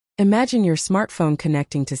Imagine your smartphone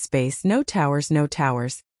connecting to space, no towers,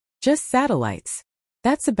 just satellites.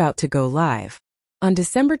 That's about to go live. On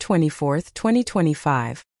December 24,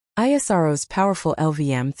 2025, ISRO's powerful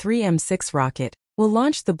LVM-3M6 rocket will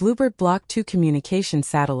launch the BlueBird Block-2 communication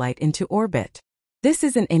satellite into orbit. This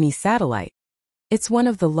isn't any satellite. It's one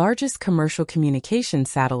of the largest commercial communication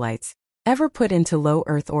satellites ever put into low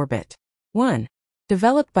Earth orbit. 1.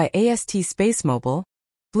 Developed by AST SpaceMobile,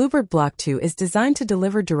 BlueBird Block-2 is designed to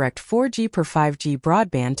deliver direct 4G per 5G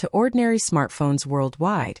broadband to ordinary smartphones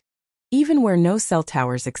worldwide, even where no cell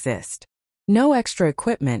towers exist. No extra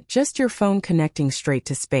equipment, just your phone connecting straight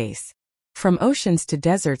to space. From oceans to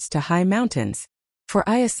deserts to high mountains. For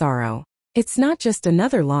ISRO, it's not just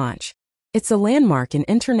another launch. It's a landmark in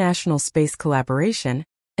international space collaboration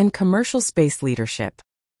and commercial space leadership.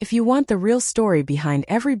 If you want the real story behind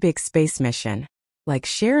every big space mission, like,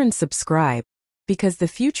 share and subscribe, because the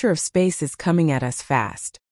future of space is coming at us fast.